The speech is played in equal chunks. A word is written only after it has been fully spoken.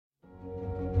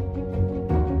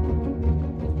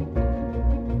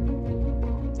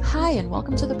Hi, and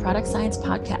welcome to the Product Science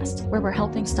Podcast, where we're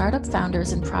helping startup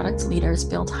founders and product leaders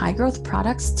build high-growth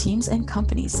products, teams, and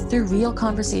companies through real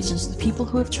conversations with people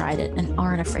who have tried it and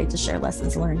aren't afraid to share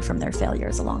lessons learned from their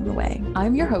failures along the way.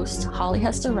 I'm your host, Holly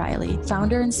Hester Riley,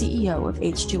 founder and CEO of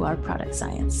H2R Product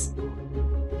Science.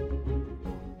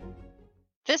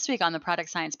 This week on the Product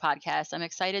Science Podcast, I'm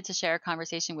excited to share a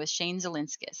conversation with Shane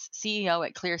Zilinskas, CEO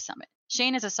at Clear Summit.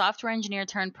 Shane is a software engineer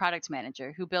turned product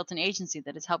manager who built an agency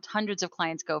that has helped hundreds of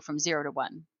clients go from 0 to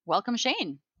 1. Welcome,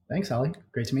 Shane. Thanks, Holly.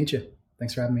 Great to meet you.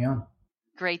 Thanks for having me on.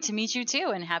 Great to meet you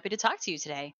too, and happy to talk to you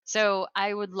today. So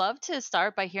I would love to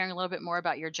start by hearing a little bit more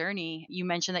about your journey. You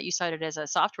mentioned that you started as a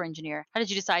software engineer. How did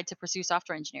you decide to pursue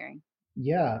software engineering?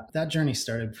 Yeah, that journey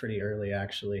started pretty early,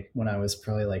 actually. When I was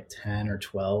probably like 10 or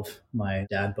 12, my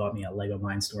dad bought me a Lego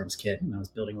Mindstorms kit, and I was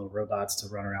building little robots to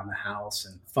run around the house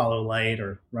and follow light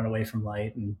or run away from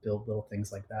light and build little things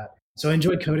like that. So I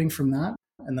enjoyed coding from that.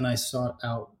 And then I sought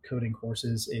out coding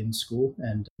courses in school,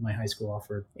 and my high school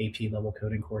offered AP level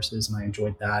coding courses, and I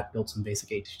enjoyed that, built some basic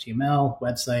HTML,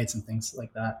 websites, and things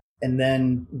like that. And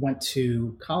then went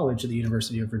to college at the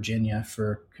University of Virginia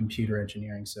for computer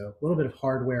engineering. So a little bit of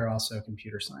hardware, also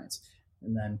computer science.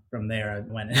 And then from there, I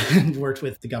went and worked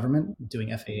with the government doing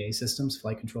FAA systems,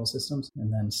 flight control systems,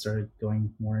 and then started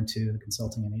going more into the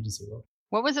consulting and agency world.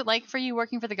 What was it like for you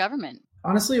working for the government?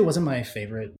 Honestly, it wasn't my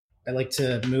favorite. I like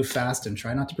to move fast and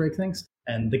try not to break things.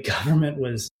 And the government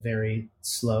was very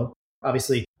slow.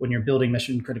 Obviously, when you're building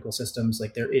mission critical systems,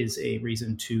 like there is a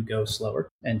reason to go slower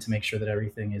and to make sure that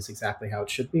everything is exactly how it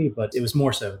should be. But it was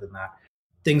more so than that.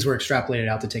 Things were extrapolated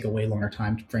out to take a way longer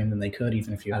time frame than they could.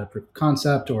 Even if you had a proof of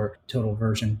concept or total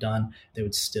version done, they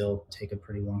would still take a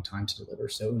pretty long time to deliver.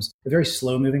 So it was a very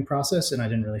slow moving process. And I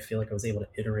didn't really feel like I was able to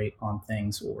iterate on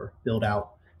things or build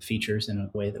out features in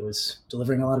a way that was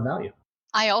delivering a lot of value.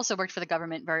 I also worked for the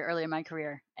government very early in my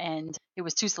career, and it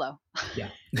was too slow. Yeah.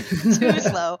 Too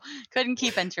slow. Couldn't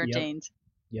keep entertained.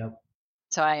 Yep.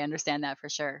 So I understand that for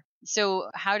sure. So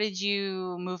how did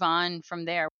you move on from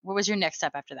there? What was your next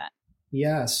step after that?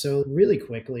 Yeah. So really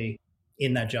quickly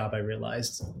in that job, I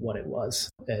realized what it was.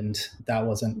 And that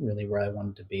wasn't really where I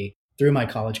wanted to be. Through my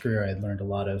college career, I had learned a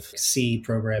lot of C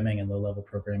programming and low-level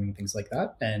programming, things like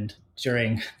that. And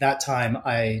during that time,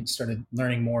 I started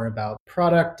learning more about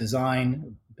product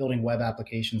design, building web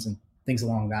applications and things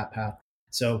along that path.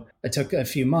 So I took a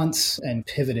few months and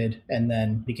pivoted and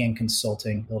then began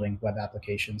consulting, building web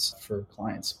applications for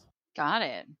clients. Got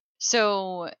it.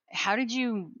 So how did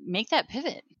you make that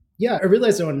pivot? Yeah, I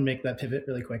realized I wanted to make that pivot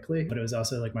really quickly, but it was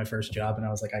also like my first job and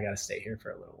I was like, I got to stay here for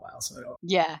a little while. So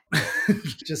yeah,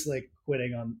 just like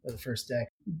quitting on the first day.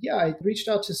 Yeah, I reached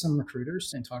out to some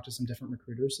recruiters and talked to some different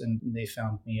recruiters, and they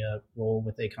found me a role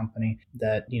with a company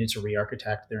that needed to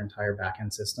re-architect their entire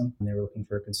backend system. And they were looking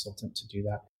for a consultant to do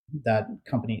that. That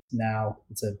company now,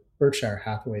 it's a Berkshire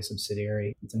Hathaway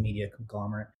subsidiary. It's a media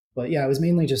conglomerate. But yeah, I was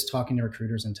mainly just talking to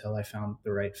recruiters until I found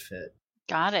the right fit.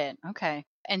 Got it. Okay.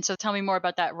 And so tell me more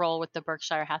about that role with the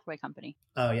Berkshire Hathaway company.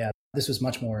 Oh, yeah. This was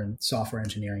much more in software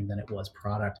engineering than it was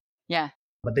product. Yeah.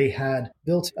 But they had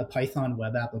built a Python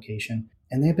web application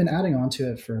and they've been adding on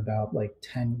to it for about like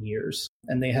 10 years.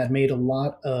 And they had made a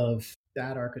lot of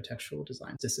bad architectural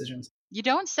design decisions. You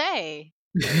don't say.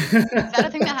 Is that a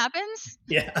thing that happens?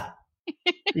 Yeah.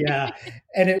 Yeah.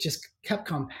 And it just kept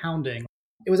compounding.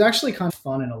 It was actually kind of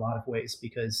fun in a lot of ways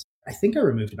because I think I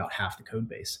removed about half the code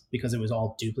base because it was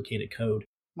all duplicated code.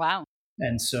 Wow.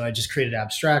 And so I just created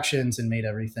abstractions and made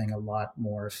everything a lot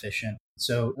more efficient.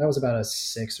 So that was about a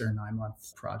 6 or 9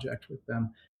 month project with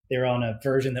them. They were on a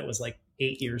version that was like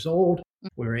 8 years old.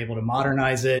 We were able to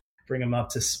modernize it, bring them up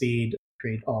to speed,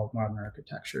 create all modern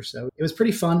architecture. So it was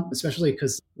pretty fun, especially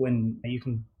because when you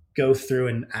can go through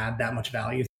and add that much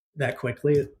value that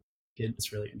quickly,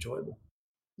 it's really enjoyable.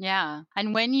 Yeah.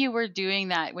 And when you were doing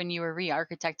that, when you were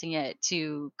re-architecting it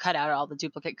to cut out all the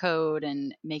duplicate code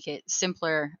and make it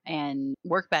simpler and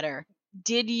work better,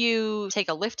 did you take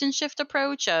a lift and shift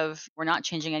approach of we're not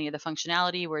changing any of the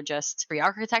functionality, we're just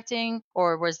re-architecting?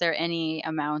 Or was there any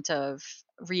amount of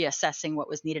reassessing what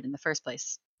was needed in the first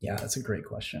place? Yeah, that's a great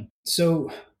question.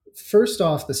 So first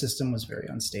off, the system was very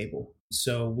unstable.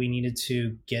 So we needed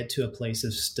to get to a place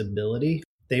of stability.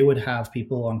 They would have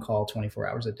people on call 24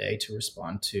 hours a day to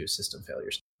respond to system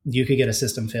failures. You could get a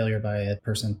system failure by a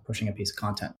person pushing a piece of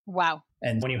content. Wow.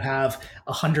 And when you have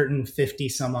 150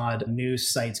 some odd news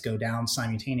sites go down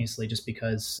simultaneously just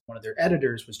because one of their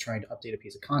editors was trying to update a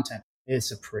piece of content,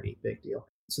 it's a pretty big deal.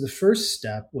 So the first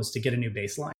step was to get a new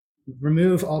baseline.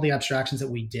 Remove all the abstractions that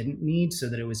we didn't need so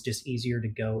that it was just easier to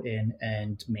go in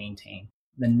and maintain.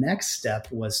 The next step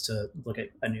was to look at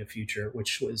a new feature,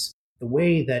 which was the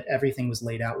way that everything was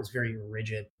laid out was very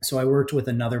rigid. So I worked with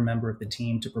another member of the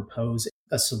team to propose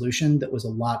a solution that was a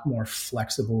lot more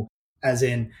flexible, as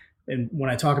in, and when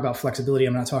I talk about flexibility,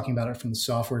 I'm not talking about it from the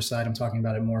software side. I'm talking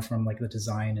about it more from like the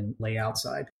design and layout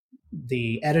side.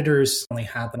 The editors only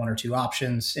had one or two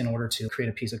options in order to create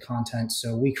a piece of content.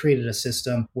 So we created a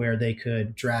system where they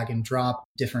could drag and drop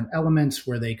different elements,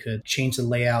 where they could change the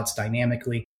layouts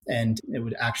dynamically, and it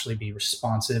would actually be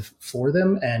responsive for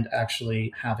them and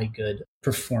actually have a good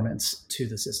performance to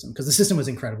the system, because the system was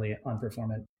incredibly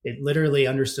unperformant. It literally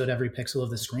understood every pixel of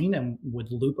the screen and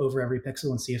would loop over every pixel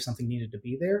and see if something needed to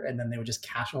be there. And then they would just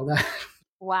cache all that.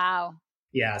 Wow.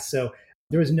 Yeah. So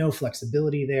there was no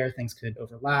flexibility there. Things could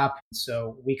overlap.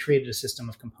 So we created a system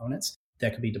of components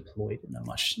that could be deployed in a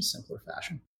much simpler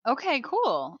fashion. Okay,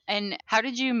 cool. And how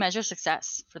did you measure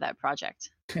success for that project?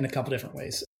 In a couple different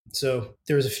ways. So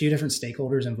there was a few different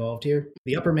stakeholders involved here.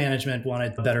 The upper management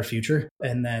wanted a better future,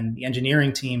 and then the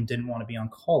engineering team didn't want to be on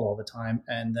call all the time.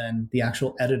 And then the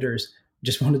actual editors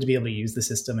just wanted to be able to use the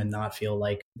system and not feel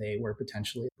like they were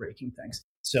potentially breaking things.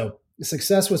 So the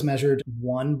success was measured,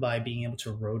 one, by being able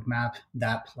to roadmap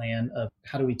that plan of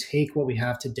how do we take what we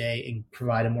have today and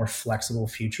provide a more flexible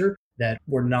future that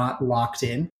we're not locked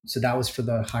in. So that was for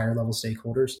the higher level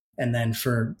stakeholders. And then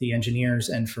for the engineers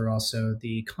and for also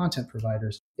the content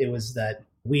providers, it was that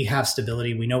we have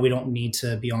stability. We know we don't need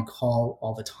to be on call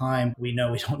all the time. We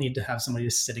know we don't need to have somebody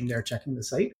just sitting there checking the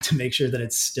site to make sure that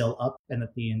it's still up and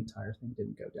that the entire thing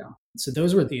didn't go down. So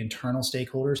those were the internal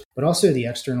stakeholders, but also the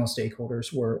external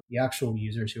stakeholders were the actual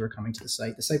users who were coming to the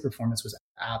site. The site performance was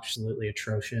absolutely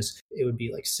atrocious. It would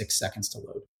be like 6 seconds to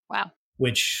load. Wow.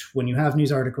 Which when you have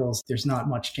news articles, there's not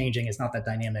much changing. It's not that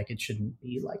dynamic. It shouldn't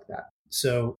be like that.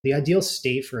 So the ideal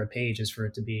state for a page is for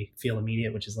it to feel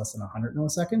immediate, which is less than 100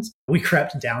 milliseconds. We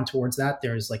crept down towards that.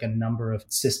 There's like a number of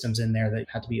systems in there that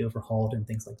had to be overhauled and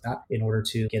things like that in order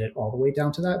to get it all the way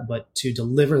down to that, but to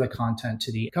deliver the content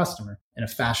to the customer in a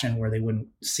fashion where they wouldn't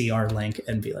see our link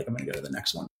and be like, I'm going to go to the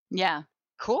next one. Yeah.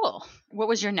 Cool. What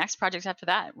was your next project after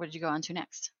that? What did you go on to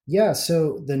next? Yeah.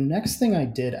 So the next thing I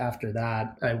did after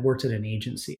that, I worked at an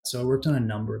agency. So I worked on a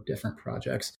number of different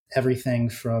projects,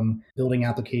 everything from building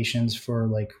applications for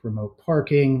like remote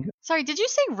parking. Sorry, did you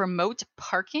say remote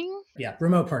parking? Yeah,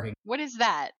 remote parking. What is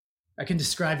that? I can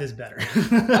describe this better.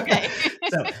 Okay.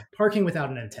 So parking without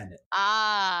an attendant.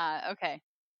 Okay.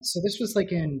 So this was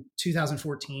like in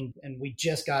 2014, and we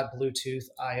just got Bluetooth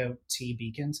IoT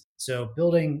beacons. So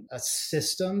building a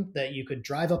system that you could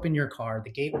drive up in your car,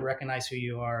 the gate would recognize who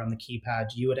you are on the keypad.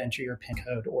 You would enter your PIN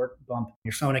code or bump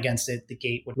your phone against it. The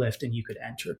gate would lift and you could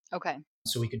enter. Okay.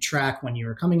 So we could track when you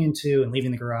were coming into and leaving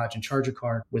the garage and charge a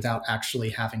car without actually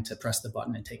having to press the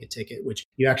button and take a ticket, which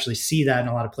you actually see that in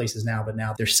a lot of places now, but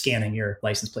now they're scanning your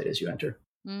license plate as you enter.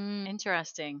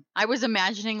 Interesting. I was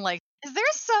imagining like, is there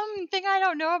something I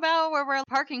don't know about where we're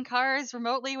parking cars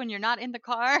remotely when you're not in the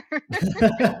car?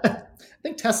 I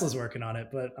think Tesla's working on it,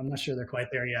 but I'm not sure they're quite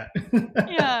there yet.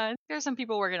 Yeah, there's some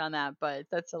people working on that, but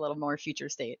that's a little more future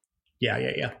state.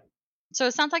 Yeah. So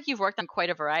it sounds like you've worked on quite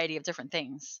a variety of different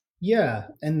things. Yeah.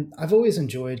 And I've always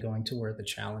enjoyed going to where the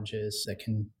challenge is that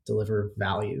can deliver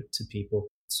value to people.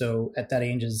 So at that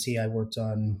agency, I worked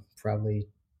on probably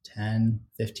 10,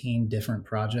 15 different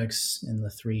projects in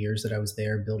the 3 years that I was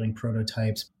there, building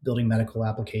prototypes, building medical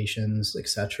applications,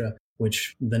 etc.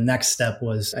 Which the next step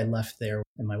was I left there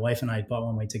and my wife and I bought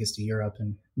one-way tickets to Europe,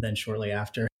 and then shortly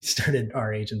after started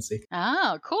our agency.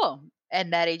 Oh, cool.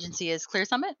 And that agency is Clear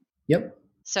Summit? Yep.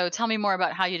 So tell me more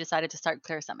about how you decided to start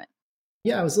Clear Summit.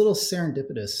 Yeah, it was a little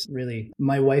serendipitous, really.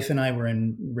 My wife and I were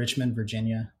in Richmond,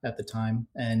 Virginia at the time,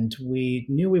 and we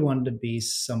knew we wanted to be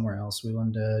somewhere else. We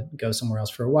wanted to go somewhere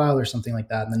else for a while or something like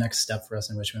that. And the next step for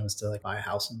us in Richmond was to like buy a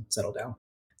house and settle down.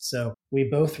 So we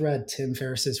both read Tim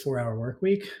Ferriss's 4-Hour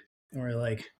Workweek, and we're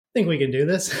like, I think we can do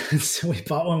this. So we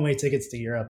bought one-way tickets to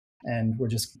Europe, and we're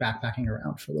just backpacking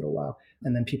around for a little while.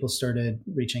 And then people started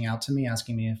reaching out to me,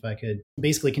 asking me if I could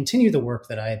basically continue the work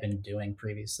that I had been doing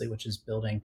previously, which is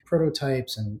building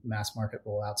prototypes and mass market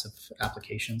rollouts of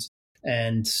applications.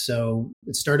 And so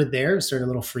it started there, started a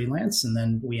little freelance, and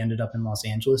then we ended up in Los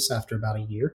Angeles after about a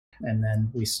year. And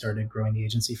then we started growing the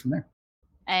agency from there.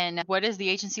 And what is the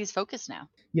agency's focus now?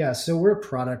 Yeah, so we're a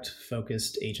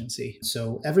product-focused agency.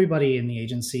 So everybody in the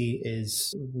agency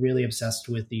is really obsessed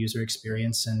with the user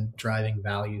experience and driving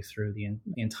value through the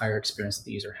entire experience that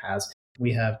the user has.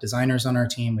 We have designers on our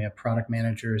team. We have product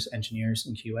managers, engineers,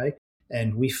 and QA.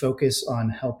 And we focus on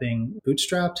helping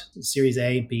bootstrapped Series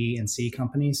A, B, and C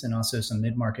companies, and also some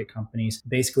mid-market companies,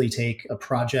 basically take a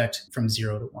project from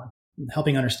 0 to 1,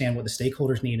 helping understand what the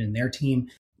stakeholders need in their team,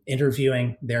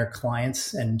 interviewing their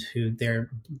clients and who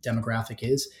their demographic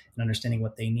is and understanding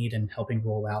what they need and helping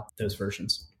roll out those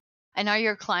versions. And are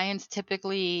your clients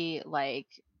typically like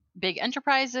big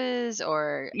enterprises,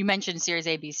 or you mentioned Series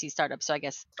A, B, C startups, so I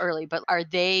guess early, but are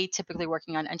they typically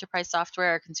working on enterprise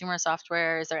software or consumer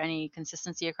software? Is there any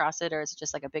consistency across it, or is it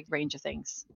just like a big range of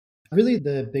things? Really,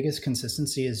 the biggest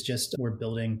consistency is just we're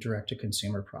building direct to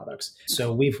consumer products.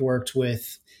 So we've worked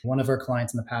with one of our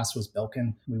clients in the past was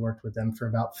Belkin. We worked with them for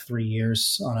about 3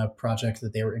 years on a project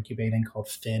that they were incubating called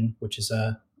Fin, which is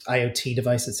a IoT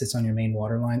device that sits on your main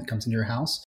water line that comes into your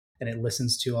house. And it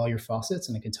listens to all your faucets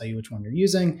and it can tell you which one you're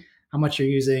using, how much you're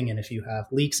using, and if you have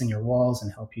leaks in your walls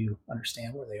and help you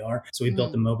understand where they are. So we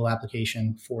built the mobile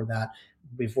application for that.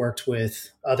 We've worked with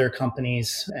other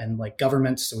companies and like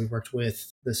governments. So we've worked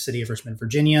with the city of Richmond,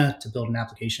 Virginia to build an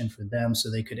application for them so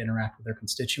they could interact with their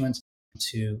constituents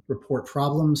to report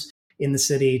problems in the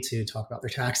city, to talk about their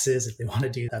taxes if they want to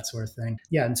do that sort of thing.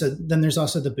 Yeah. And so then there's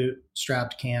also the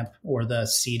bootstrapped camp or the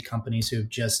seed companies who've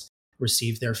just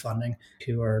received their funding,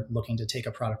 who are looking to take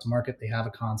a product to market. They have a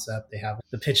concept, they have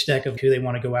the pitch deck of who they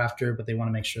want to go after, but they want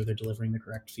to make sure they're delivering the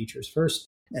correct features first.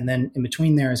 And then in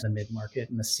between there is the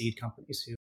mid-market and the seed companies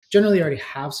who generally already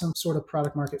have some sort of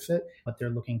product market fit, but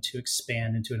they're looking to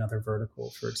expand into another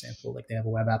vertical. For example, like they have a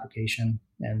web application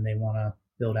and they want to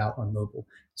build out on mobile.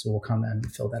 So we'll come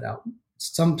and fill that out.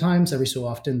 Sometimes, every so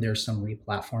often, there's some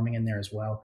replatforming in there as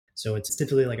well. So it's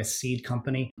typically like a seed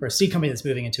company or a seed company that's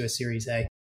moving into a Series A.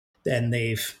 And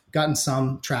they've gotten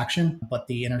some traction, but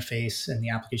the interface and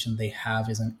the application they have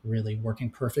isn't really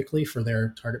working perfectly for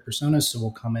their target personas. So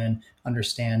we'll come in,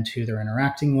 understand who they're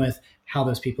interacting with, how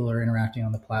those people are interacting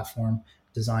on the platform,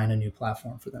 design a new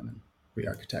platform for them, and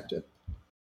re-architect it.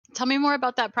 Tell me more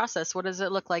about that process. What does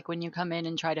it look like when you come in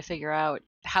and try to figure out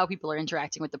how people are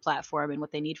interacting with the platform and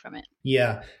what they need from it?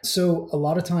 Yeah. So a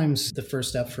lot of times the first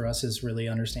step for us is really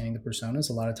understanding the personas.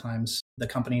 A lot of times the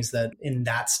companies that in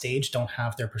that stage don't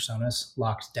have their personas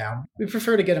locked down, we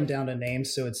prefer to get them down to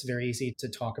names. So it's very easy to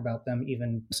talk about them,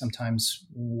 even sometimes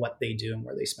what they do and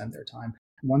where they spend their time.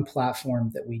 One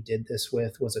platform that we did this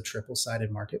with was a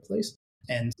triple-sided marketplace.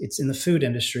 And it's in the food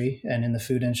industry. And in the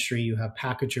food industry, you have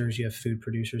packagers, you have food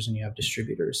producers, and you have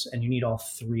distributors. And you need all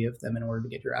three of them in order to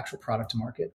get your actual product to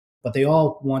market. But they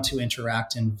all want to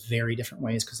interact in very different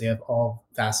ways because they have all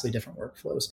vastly different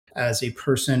workflows. As a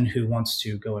person who wants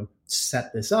to go and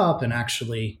set this up and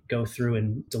actually go through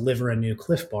and deliver a new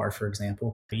Cliff Bar, for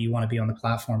example, you want to be on the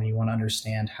platform and you want to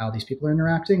understand how these people are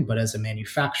interacting. But as a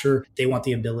manufacturer, they want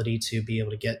the ability to be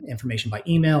able to get information by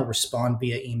email, respond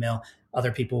via email.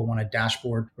 Other people want a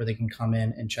dashboard where they can come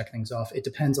in and check things off. It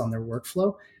depends on their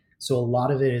workflow. So a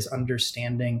lot of it is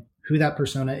understanding who that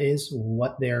persona is,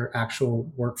 what their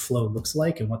actual workflow looks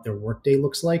like and what their workday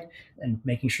looks like, and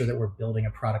making sure that we're building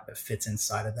a product that fits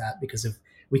inside of that. Because if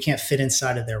we can't fit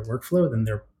inside of their workflow, then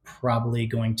they're probably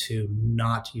going to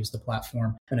not use the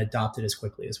platform and adopt it as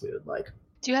quickly as we would like.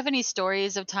 Do you have any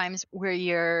stories of times where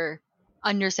you're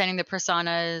understanding the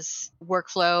persona's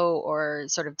workflow or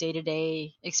sort of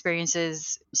day-to-day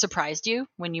experiences surprised you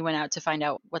when you went out to find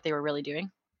out what they were really doing?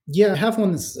 Yeah, I have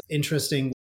one that's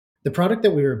interesting. The product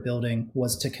that we were building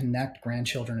was to connect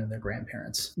grandchildren and their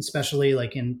grandparents, especially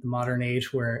like in the modern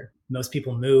age where most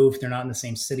people move, they're not in the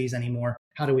same cities anymore.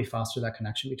 How do we foster that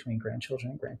connection between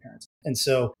grandchildren and grandparents? And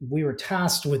so we were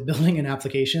tasked with building an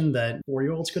application that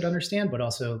 4-year-olds could understand, but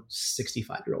also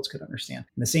 65-year-olds could understand.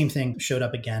 And the same thing showed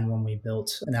up again when we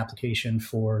built an application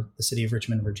for the city of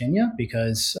Richmond, Virginia,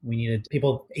 because we needed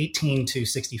people 18 to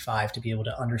 65 to be able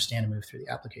to understand and move through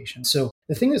the application. So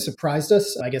the thing that surprised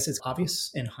us, I guess it's obvious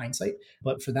in hindsight,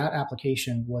 but for that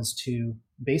application was to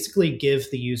basically give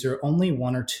the user only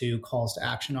 1 or 2 calls to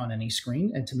action on any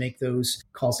screen and to make those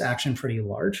calls to action pretty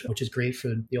large, which is great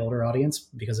for the older audience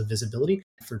because of visibility,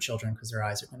 for children because their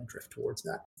eyes are going to drift towards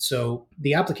that. So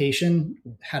the application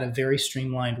had a very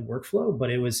streamlined workflow, but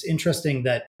it was interesting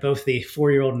that both the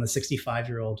 4-year-old and the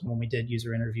 65-year-old, when we did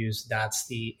user interviews, that's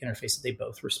the interface that they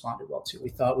both responded well to. We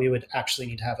thought we would actually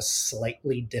need to have a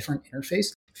slightly different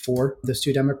interface for those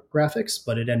 2 demographics,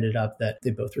 but it ended up that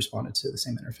they both responded to the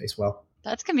same interface well.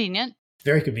 That's convenient.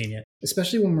 Very convenient,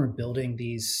 especially when we're building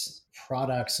these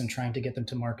products and trying to get them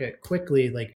to market quickly.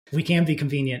 Like, we can be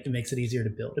convenient. It makes it easier to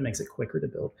build. It makes it quicker to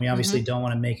build. We obviously don't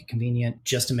want to make it convenient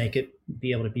just to make it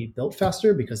be able to be built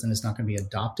faster, because then it's not going to be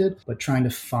adopted. But trying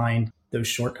to find those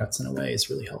shortcuts in a way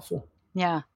is really helpful.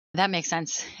 Yeah, that makes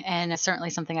sense. And it's certainly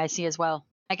something I see as well.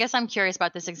 I guess I'm curious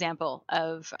about this example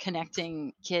of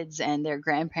connecting kids and their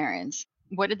grandparents.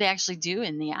 What did they actually do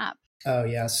in the app? Oh,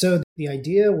 yeah. So the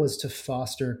idea was to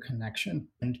foster connection.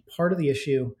 And part of the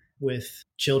issue with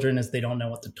children is they don't know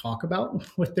what to talk about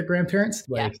with their grandparents.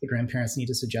 Yeah. Like the grandparents need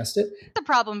to suggest it. It's a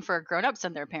problem for grown-ups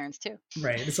and their parents too.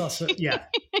 Right. It's also, yeah.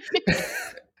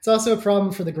 It's also a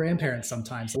problem for the grandparents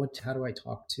sometimes. How do I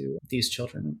talk to these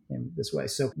children in this way?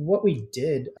 So what we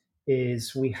did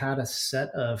is we had a set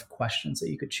of questions that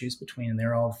you could choose between, and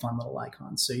they're all fun little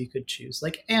icons. So you could choose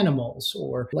like animals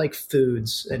or like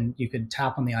foods, and you could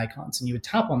tap on the icons, and you would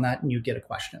tap on that and you'd get a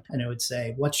question. And it would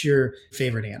say, what's your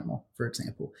favorite animal, for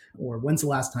example? Or when's the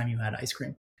last time you had ice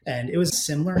cream? And it was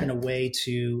similar in a way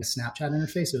to a Snapchat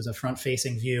interface. It was a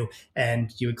front-facing view,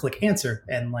 and you would click answer,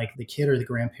 and like the kid or the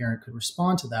grandparent could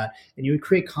respond to that, and you would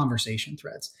create conversation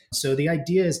threads. So the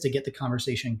idea is to get the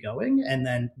conversation going, and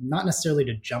then not necessarily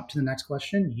to jump to the next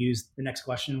question, use the next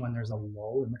question when there's a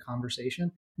lull in the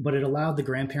conversation. But it allowed the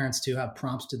grandparents to have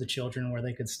prompts to the children where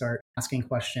they could start asking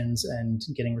questions and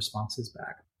getting responses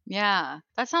back. Yeah,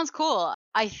 that sounds cool.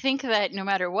 I think that no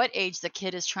matter what age the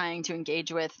kid is trying to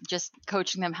engage with, just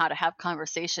coaching them how to have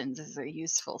conversations is a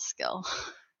useful skill.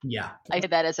 Yeah. I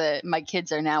did that my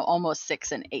kids are now almost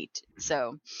 6 and 8.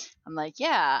 So I'm like,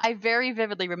 yeah, I very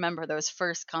vividly remember those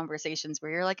first conversations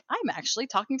where you're like, I'm actually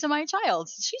talking to my child.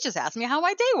 She just asked me how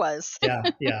my day was.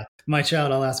 Yeah. My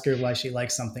child, I'll ask her why she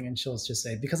likes something, and she'll just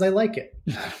say, because I like it.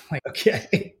 I'm like,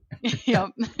 okay. Yep.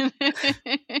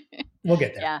 We'll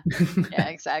get there. Yeah,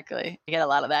 exactly. I get a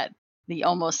lot of that. The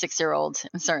almost 6-year-old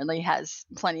certainly has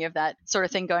plenty of that sort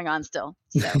of thing going on still.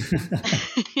 So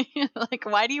like,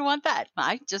 why do you want that?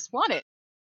 I just want it.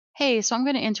 Hey, so I'm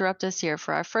going to interrupt us here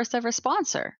for our first ever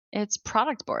sponsor. It's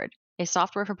Product Board, a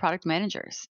software for product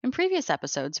managers. In previous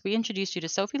episodes, we introduced you to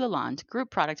Sophie Lalonde,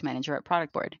 Group Product Manager at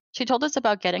Product Board. She told us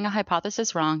about getting a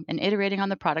hypothesis wrong and iterating on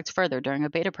the product further during a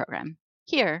beta program.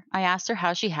 Here, I asked her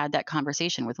how she had that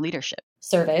conversation with leadership.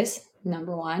 Surveys,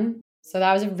 number one. So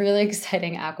that was a really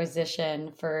exciting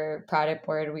acquisition for Product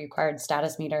Board. We acquired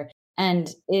Status Meter, and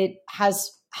it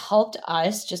has helped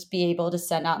us just be able to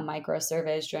send out micro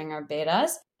surveys during our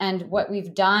betas. And what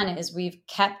we've done is we've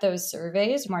kept those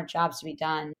surveys, more jobs to be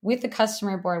done. With the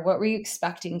customer board, what were you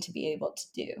expecting to be able to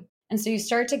do? And so you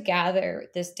start to gather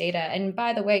this data. And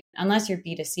by the way, unless you're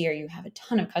B2C or you have a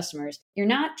ton of customers, you're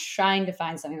not trying to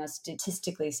find something that's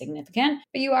statistically significant,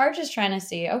 but you are just trying to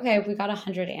see, okay, if we got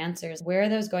 100 answers, where are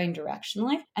those going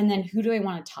directionally? And then who do I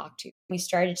want to talk to? We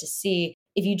started to see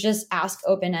if you just ask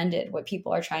open-ended what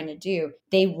people are trying to do,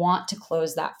 they want to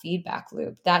close that feedback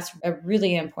loop. That's a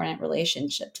really important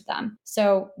relationship to them.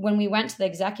 So when we went to the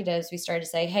executives, we started to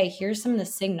say, hey, here's some of the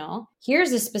signal.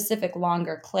 Here's a specific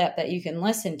longer clip that you can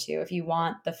listen to if you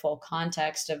want the full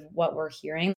context of what we're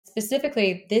hearing.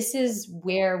 Specifically, this is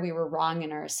where we were wrong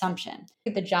in our assumption.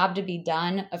 The job to be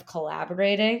done of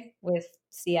collaborating with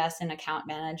CS and account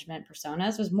management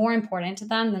personas was more important to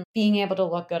them than being able to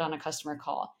look good on a customer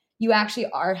call. You actually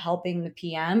are helping the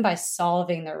PM by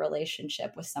solving their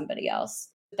relationship with somebody else.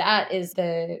 That is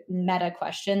the meta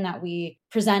question that we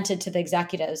presented to the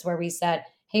executives, where we said,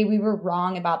 hey, we were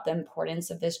wrong about the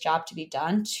importance of this job to be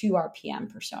done to our PM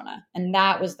persona. And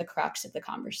that was the crux of the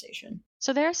conversation.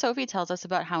 So there, Sophie tells us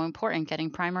about how important getting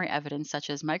primary evidence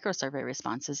such as microsurvey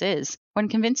responses is when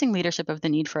convincing leadership of the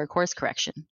need for a course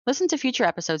correction. Listen to future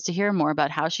episodes to hear more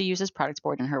about how she uses Product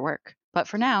Board in her work. But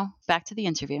for now, back to the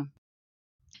interview.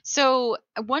 So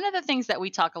one of the things that we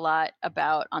talk a lot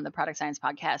about on the Product Science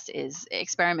podcast is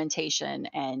experimentation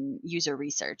and user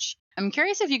research. I'm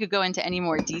curious if you could go into any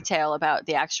more detail about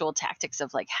the actual tactics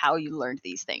of like how you learned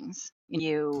these things.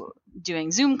 You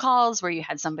doing Zoom calls where you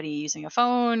had somebody using a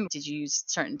phone? Did you use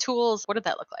certain tools? What did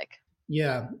that look like?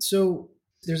 Yeah. So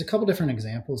there's a couple different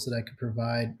examples that I could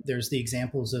provide. There's the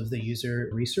examples of the user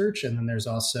research, and then there's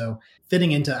also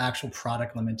fitting into actual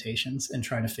product limitations and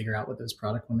trying to figure out what those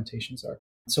product limitations are.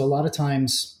 So a lot of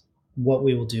times what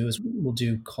we will do is we'll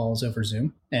do calls over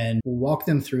Zoom, and we'll walk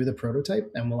them through the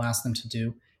prototype, and we'll ask them to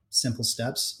do simple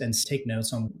steps and take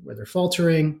notes on where they're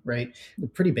faltering, right? The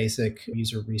pretty basic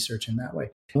user research in that way.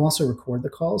 We'll also record the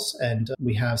calls, and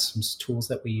we have some tools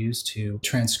that we use to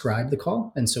transcribe the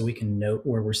call. And so we can note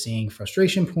where we're seeing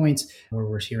frustration points, where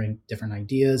we're hearing different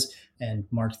ideas, and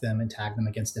mark them and tag them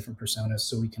against different personas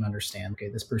so we can understand, okay,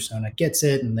 this persona gets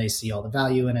it and they see all the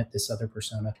value in it. This other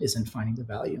persona isn't finding the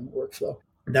value in the workflow.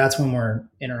 That's when we're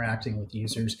interacting with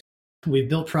users. We've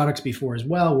built products before as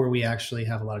well, where we actually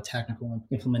have a lot of technical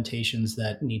implementations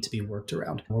that need to be worked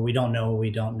around, where we don't know what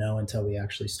we don't know until we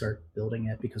actually start building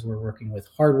it, because we're working with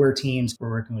hardware teams,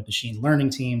 we're working with machine learning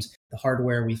teams. The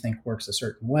hardware we think works a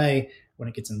certain way. When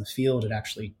it gets in the field, it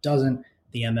actually doesn't.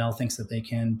 The ML thinks that they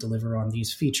can deliver on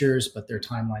these features, but their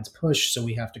timelines push. So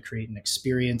we have to create an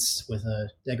experience with a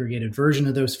aggregated version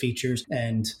of those features.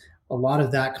 And a lot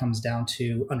of that comes down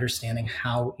to understanding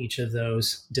how each of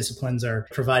those disciplines are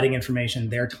providing information,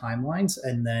 their timelines,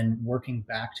 and then working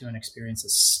back to an experience that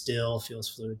still feels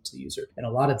fluid to the user. And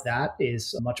a lot of that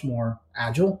is much more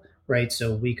agile, right?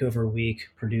 So week over week,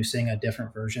 producing a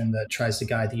different version that tries to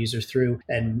guide the user through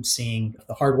and seeing if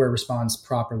the hardware responds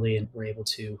properly, and we're able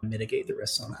to mitigate the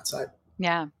risks on that side.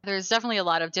 Yeah, there's definitely a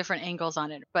lot of different angles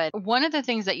on it. But one of the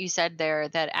things that you said there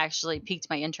that actually piqued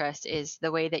my interest is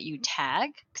the way that you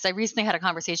tag. Because I recently had a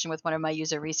conversation with one of my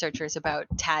user researchers about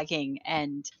tagging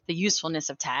and the usefulness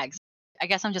of tags. I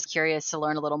guess I'm just curious to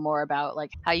learn a little more about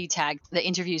like how you tag the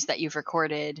interviews that you've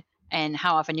recorded and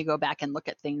how often you go back and look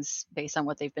at things based on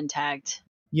what they've been tagged.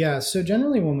 Yeah, so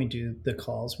generally when we do the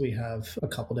calls, we have a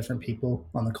couple different people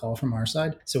on the call from our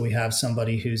side. So we have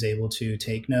somebody who's able to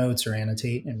take notes or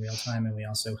annotate in real time, and we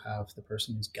also have the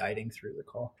person who's guiding through the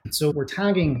call. So we're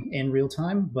tagging in real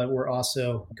time, but we're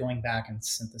also going back and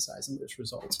synthesizing those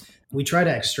results. We try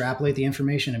to extrapolate the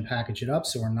information and package it up,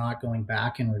 so we're not going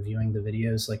back and reviewing the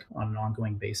videos like on an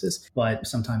ongoing basis, but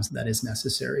sometimes that is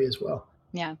necessary as well.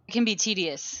 Yeah, it can be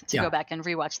tedious to go back and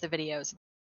rewatch the videos.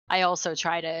 I also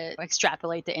try to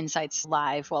extrapolate the insights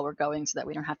live while we're going so that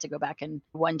we don't have to go back and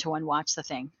one-to-one watch the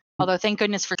thing. Although thank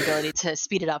goodness for the ability to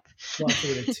speed it up. Watch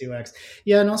it at 2x.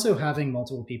 Yeah, and also having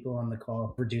multiple people on the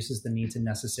call reduces the need to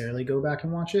necessarily go back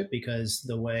and watch it, because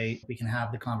the way we can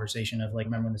have the conversation of like,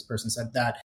 remember when this person said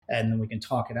that, and then we can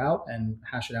talk it out and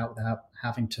hash it out without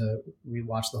having to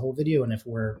rewatch the whole video. And if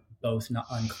we're both not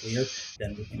unclear,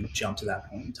 then we can jump to that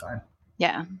point in time.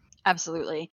 Yeah,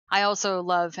 absolutely. I also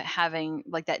love having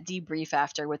like that debrief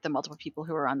after with the multiple people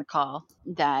who are on the call,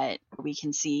 that we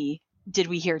can see, did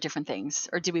we hear different things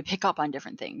or did we pick up on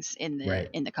different things in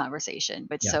the conversation?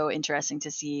 It's so interesting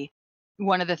to see.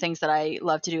 One of the things that I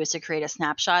love to do is to create a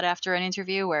snapshot after an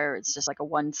interview where it's just like a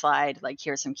one slide, like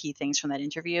here's some key things from that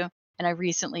interview. And I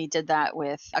recently did that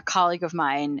with a colleague of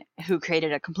mine who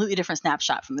created a completely different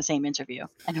snapshot from the same interview.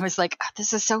 And I was like, oh,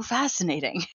 this is so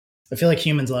fascinating. I feel like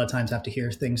humans a lot of times have to hear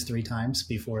things 3 times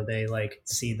before they like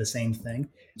see the same thing.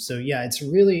 So yeah, it's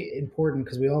really important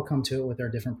because we all come to it with our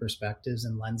different perspectives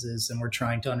and lenses, and we're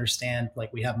trying to understand,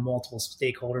 like we have multiple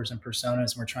stakeholders and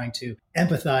personas, and we're trying to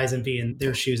empathize and be in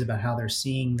their shoes about how they're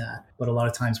seeing that. But a lot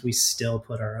of times we still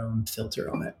put our own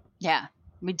filter on it. Yeah,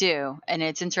 we do. And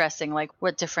it's interesting, like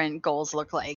what different goals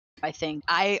look like. I think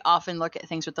I often look at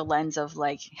things with the lens of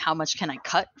like, how much can I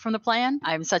cut from the plan?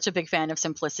 I'm such a big fan of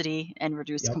simplicity and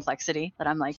reduced complexity that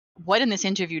I'm like, what in this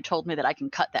interview told me that I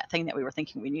can cut that thing that we were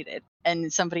thinking we needed?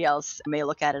 And somebody else may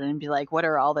look at it and be like, what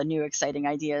are all the new exciting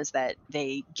ideas that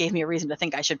they gave me a reason to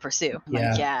think I should pursue? I'm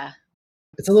like, yeah.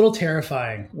 It's a little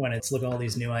terrifying when it's look at all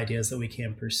these new ideas that we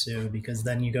can pursue, because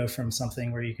then you go from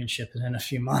something where you can ship it in a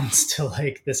few months to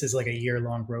like, this is like a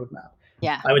year-long roadmap.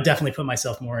 Yeah. I would definitely put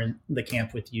myself more in the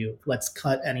camp with you. Let's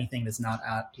cut anything that's not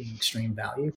adding extreme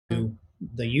value to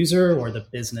the user or the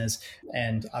business,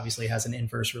 and obviously has an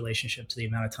inverse relationship to the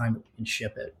amount of time that we can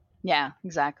ship it. Yeah,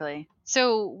 exactly.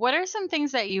 So what are some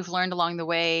things that you've learned along the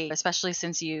way, especially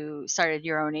since you started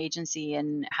your own agency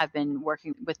and have been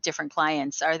working with different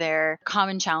clients? Are there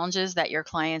common challenges that your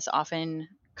clients often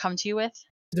come to you with?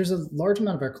 There's a large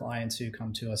amount of our clients who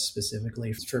come to us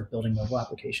specifically for building mobile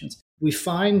applications. We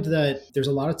find that there's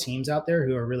a lot of teams out there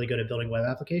who are really good at building web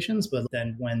applications, but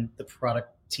then when the product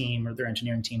team or their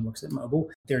engineering team looks at mobile,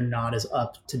 they're not as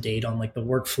up to date on like the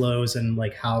workflows and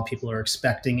like how people are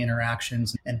expecting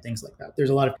interactions and things like that. There's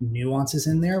a lot of nuances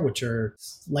in there, which are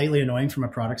slightly annoying from a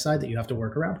product side that you have to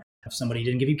work around. If somebody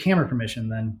didn't give you camera permission,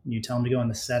 then you tell them to go in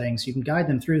the settings. You can guide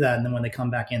them through that. And then when they come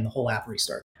back in, the whole app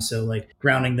restarts. So like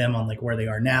grounding them on like where they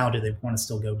are now, do they want to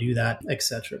still go do that,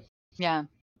 etc. Yeah.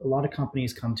 A lot of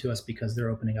companies come to us because they're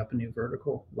opening up a new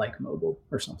vertical like mobile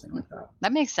or something like that.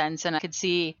 That makes sense. And I could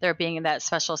see there being that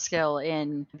special skill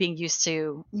in being used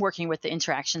to working with the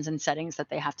interactions and settings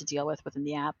that they have to deal with within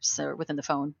the apps or within the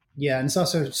phone. Yeah, and it's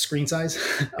also screen size.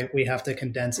 We have to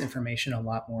condense information a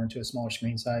lot more into a smaller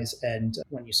screen size. And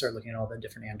when you start looking at all the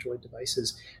different Android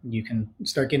devices, you can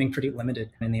start getting pretty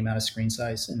limited in the amount of screen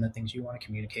size and the things you want to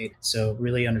communicate. So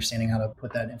really understanding how to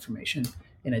put that information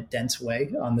in a dense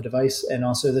way on the device, and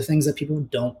also the things that people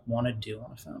don't want to do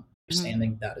on a phone.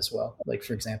 Understanding that as well. Like,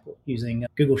 for example, using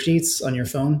Google Sheets on your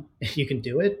phone, you can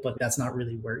do it, but that's not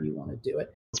really where you want to do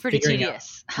it. It's pretty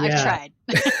tedious. I've tried.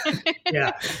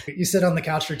 Yeah. You sit on the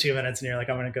couch for 2 minutes and you're like,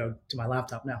 I'm going to go to my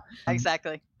laptop now.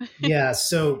 Exactly. Yeah.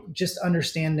 So just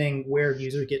understanding where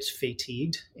user gets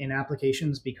fatigued in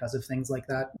applications because of things like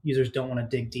that. Users don't want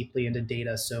to dig deeply into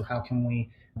data. So how can we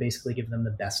basically give them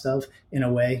the best of, in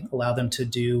a way, allow them to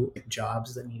do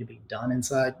jobs that need to be done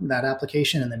inside that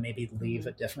application, and then maybe leave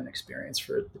a different experience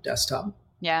for the desktop?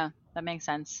 Yeah, that makes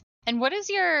sense. And what is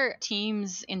your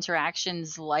team's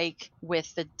interactions like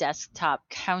with the desktop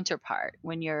counterpart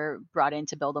when you're brought in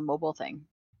to build a mobile thing?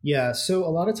 Yeah. So a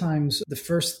lot of times,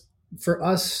 for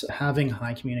us, having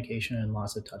high communication and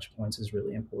lots of touch points is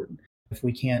really important. If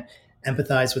we can't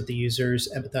empathize with the users,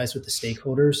 empathize with the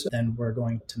stakeholders, then we're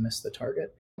going to miss the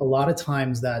target. A lot of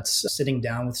times that's sitting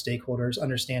down with stakeholders,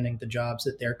 understanding the jobs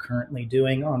that they're currently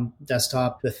doing on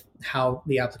desktop, with how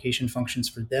the application functions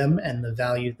for them and the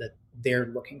value that they're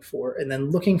looking for, and then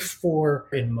looking for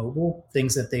in mobile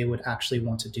things that they would actually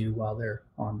want to do while they're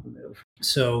on the move.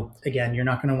 So again, you're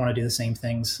not going to want to do the same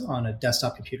things on a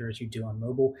desktop computer as you do on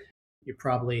mobile. You're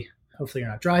probably, hopefully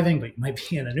you're not driving, but you might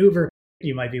be in an Uber.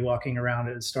 You might be walking around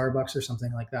at a Starbucks or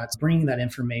something like that. It's bringing that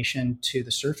information to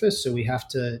the surface. So we have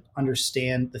to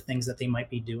understand the things that they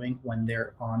might be doing when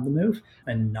they're on the move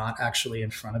and not actually in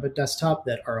front of a desktop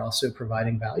that are also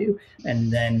providing value,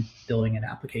 and then building an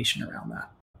application around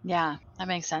that. Yeah, that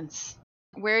makes sense.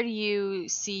 Where do you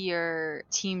see your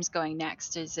teams going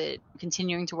next? Is it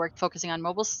continuing to work focusing on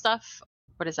mobile stuff?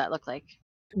 What does that look like?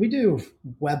 We do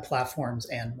web platforms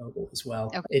and mobile as well.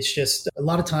 Okay. It's just a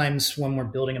lot of times when we're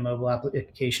building a mobile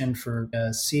application for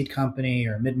a seed company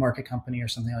or a mid-market company or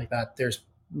something like that, there's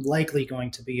likely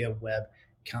going to be a web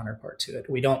counterpart to it.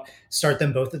 We don't start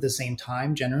them both at the same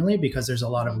time generally, because there's a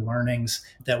lot of learnings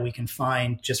that we can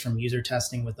find just from user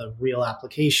testing with a real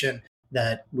application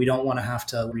that we don't want to have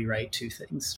to rewrite two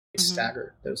things.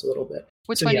 Stagger those a little bit.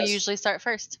 Which one do you usually start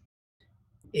first?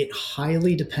 It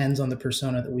highly depends on the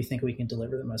persona that we think we can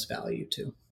deliver the most value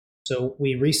to. So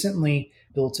we recently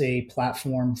built a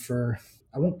platform for,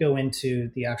 I won't go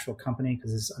into the actual company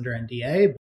because it's under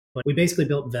NDA, but we basically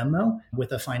built Venmo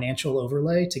with a financial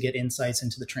overlay to get insights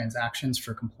into the transactions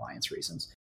for compliance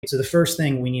reasons. So the first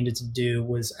thing we needed to do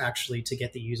was actually to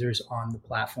get the users on the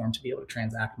platform to be able to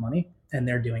transact money. And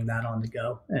they're doing that on the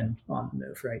go and on the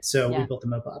move, right? So we built the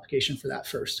mobile application for that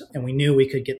first. And we knew we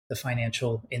could get the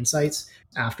financial insights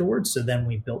afterwards. So then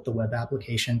we built the web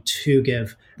application to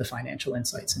give the financial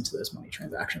insights into those money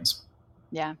transactions.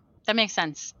 Yeah, that makes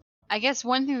sense. I guess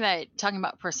one thing that talking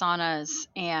about personas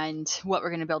and what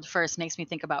we're going to build first makes me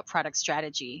think about product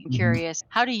strategy. I'm curious,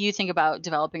 how do you think about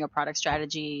developing a product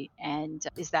strategy? And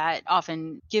is that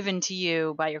often given to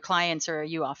you by your clients, or are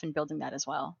you often building that as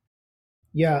well?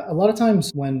 Yeah, a lot of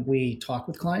times when we talk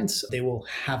with clients, they will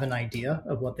have an idea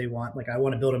of what they want. Like, I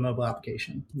want to build a mobile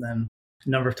application. And then a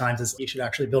number of times is you should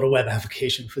actually build a web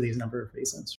application for these number of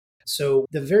reasons. So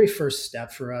the very first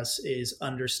step for us is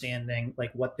understanding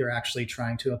like what they're actually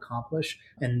trying to accomplish.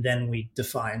 And then we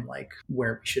define like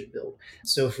where we should build.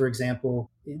 So for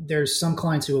example, there's some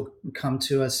clients who will come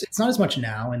to us. It's not as much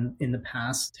now. And in the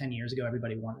past, 10 years ago,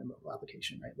 everybody wanted a mobile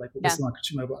application, right? Like, let's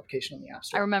launch a mobile application on the App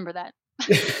Store. I remember that.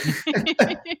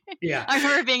 Yeah. I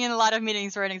remember being in a lot of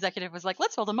meetings where an executive was like,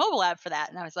 let's build a mobile app for that.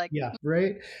 And I was like, yeah,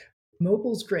 right.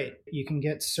 Mobile's great. You can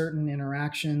get certain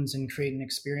interactions and create an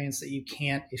experience that you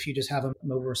can't if you just have a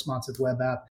mobile responsive web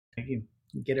app. You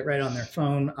get it right on their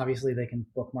phone. Obviously, they can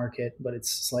bookmark it, but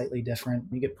it's slightly different.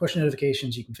 You get push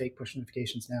notifications. You can fake push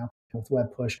notifications now with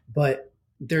web push. But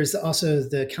there's also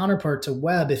the counterpart to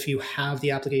web. If you have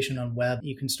the application on web,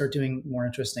 you can start doing more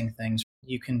interesting things.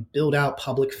 You can build out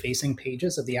public-facing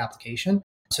pages of the application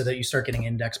so that you start getting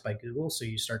indexed by Google. So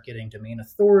you start getting domain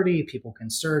authority, people can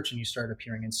search, and you start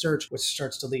appearing in search, which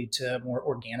starts to lead to more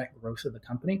organic growth of the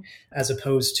company, as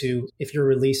opposed to if you're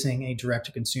releasing a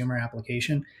direct-to-consumer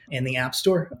application in the App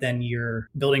Store, then you're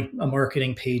building a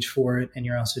marketing page for it, and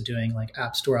you're also doing like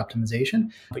App Store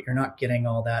optimization, but you're not getting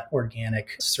all that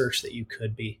organic search that you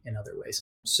could be in other ways.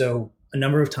 So a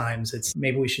number of times it's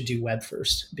maybe we should do web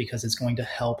first because it's going to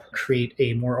help create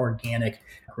a more organic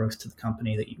growth to the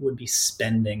company that you would be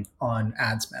spending on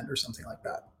ad spend or something like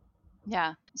that.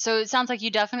 Yeah. So it sounds like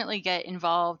you definitely get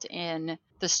involved in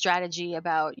the strategy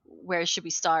about where should we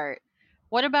start.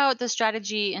 What about the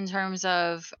strategy in terms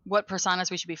of what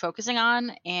personas we should be focusing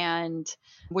on and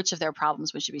which of their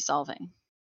problems we should be solving?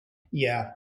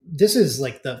 Yeah. This is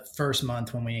like the first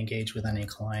month when we engage with any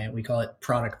client. We call it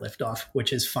product liftoff,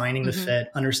 which is finding the fit,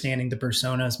 understanding the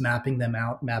personas, mapping them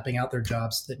out, mapping out their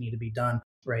jobs that need to be done.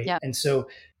 Right. Yep. And so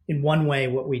in one way,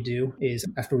 what we do is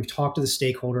after we've talked to the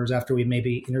stakeholders, after we've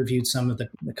maybe interviewed some of the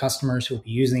customers who will be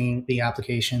using the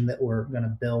application that we're going to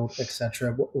build, et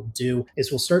cetera, what we'll do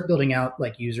is we'll start building out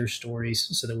like user stories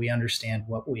so that we understand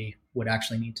what we would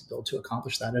actually need to build to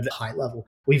accomplish that at a high level.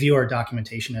 We view our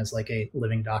documentation as like a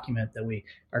living document that we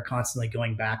are constantly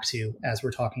going back to as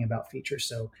we're talking about features.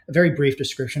 So a very brief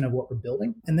description of what we're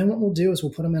building. And then what we'll do is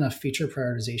we'll put them in a feature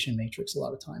prioritization matrix a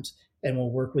lot of times. And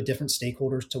we'll work with different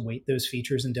stakeholders to weight those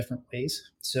features in different ways.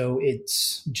 So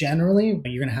it's generally,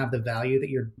 you're going to have the value that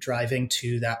you're driving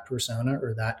to that persona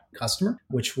or that customer,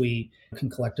 which we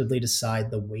can collectively decide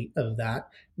the weight of that.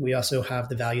 We also have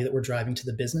the value that we're driving to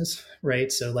the business,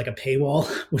 right? So like a paywall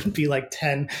would be like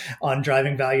 10 on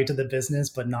driving value to the business,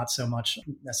 but not so much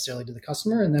necessarily to the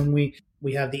customer. And then we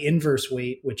have the inverse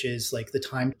weight, which is like the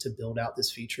time to build out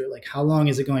this feature. Like how long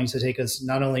is it going to take us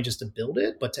not only just to build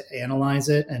it, but to analyze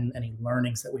it and any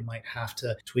learnings that we might have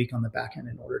to tweak on the back end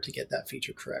in order to get that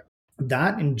feature correct.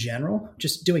 That in general,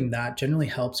 just doing that generally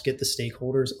helps get the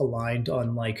stakeholders aligned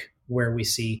on like where we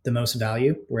see the most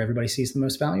value, where everybody sees the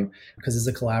most value, because it's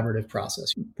a collaborative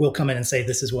process. We'll come in and say,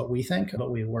 this is what we think,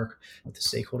 but we work with the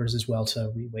stakeholders as well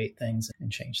to reweight things and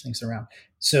change things around.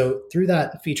 So through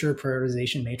that feature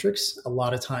prioritization matrix, a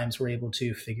lot of times we're able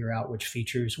to figure out which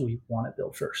features we want to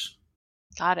build first.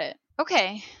 Got it.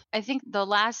 Okay. I think the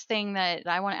last thing that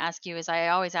I want to ask you is I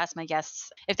always ask my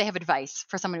guests if they have advice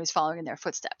for someone who's following in their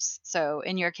footsteps. So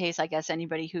in your case, I guess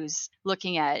anybody who's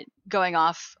looking at going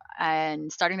off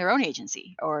and starting their own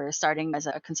agency or starting as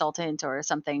a consultant or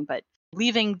something, but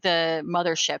leaving the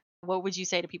mothership, what would you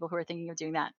say to people who are thinking of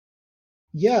doing that?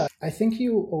 Yeah, I think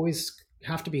you always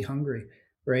have to be hungry,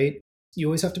 right? You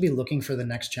always have to be looking for the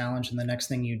next challenge and the next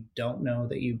thing you don't know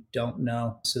that you don't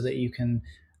know so that you can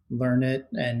learn it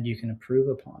and you can improve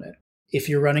upon it. If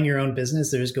you're running your own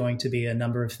business, there's going to be a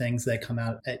number of things that come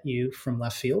out at you from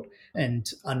left field and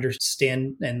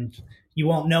understand, and you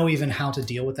won't know even how to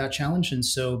deal with that challenge. And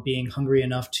so being hungry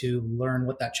enough to learn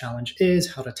what that challenge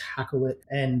is, how to tackle it.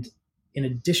 And in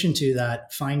addition to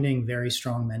that, finding very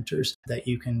strong mentors that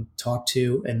you can talk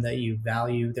to and that you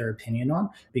value their opinion on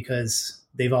because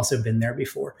they've also been there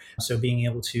before. So being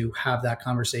able to have that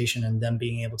conversation and them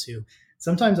being able to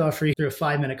sometimes offer you through a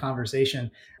 5-minute conversation,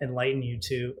 enlighten you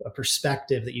to a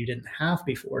perspective that you didn't have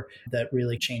before that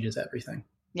really changes everything.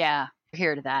 Yeah, we're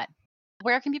here to that.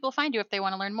 Where can people find you if they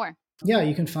want to learn more? Yeah,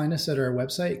 you can find us at our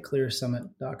website,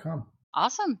 clearsummit.com.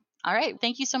 Awesome. All right.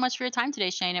 Thank you so much for your time today,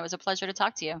 Shane. It was a pleasure to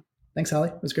talk to you. Thanks, Holly.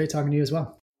 It was great talking to you as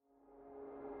well.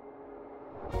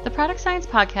 The Product Science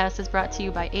Podcast is brought to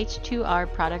you by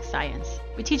H2R Product Science.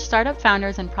 We teach startup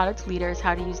founders and product leaders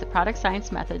how to use the product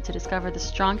science method to discover the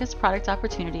strongest product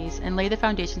opportunities and lay the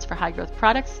foundations for high-growth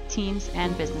products, teams,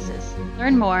 and businesses.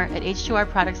 Learn more at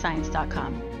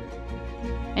h2rproductscience.com.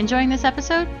 Enjoying this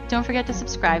episode? Don't forget to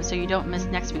subscribe so you don't miss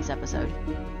next week's episode.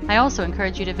 I also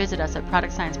encourage you to visit us at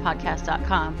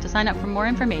productsciencepodcast.com to sign up for more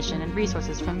information and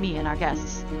resources from me and our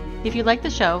guests. If you like the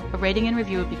show, a rating and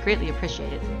review would be greatly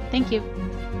appreciated. Thank you.